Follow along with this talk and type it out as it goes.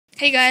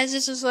Hey guys,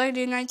 this is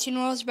Lady 19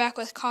 Worlds back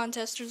with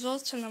contest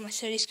results. I know my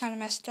city's kind of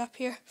messed up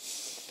here.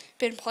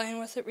 Been playing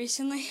with it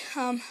recently.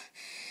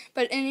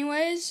 But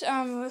anyways,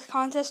 with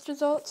contest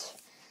results,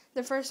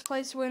 the first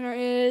place winner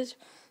is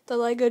the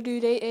Lego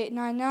Dude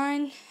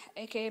 8899,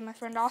 aka my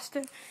friend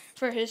Austin,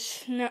 for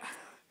his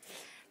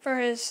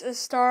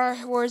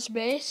Star Wars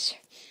base.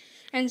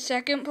 And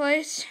second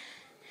place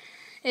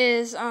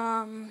is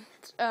John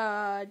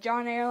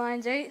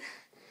Airlines 8,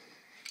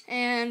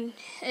 and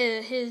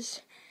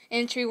his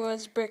entry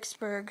was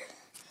Bricksburg.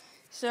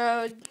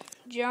 So,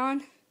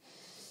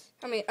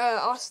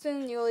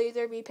 Austin, you'll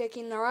either be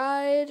picking the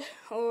ride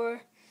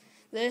or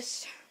the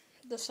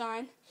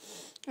sign.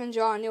 And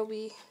John,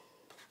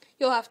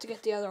 you'll have to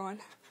get the other one.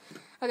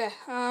 Okay,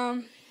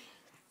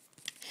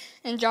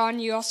 and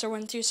John, you also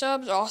win 2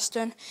 subs.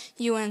 Austin,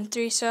 you win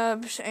 3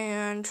 subs,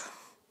 and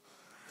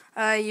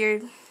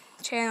your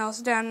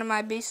channel's down to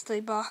my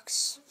beastly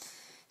box.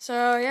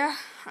 So, yeah,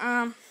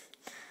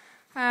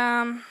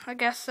 I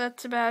guess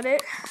that's about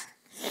it.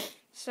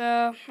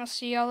 So, I'll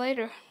see y'all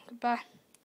later. Goodbye.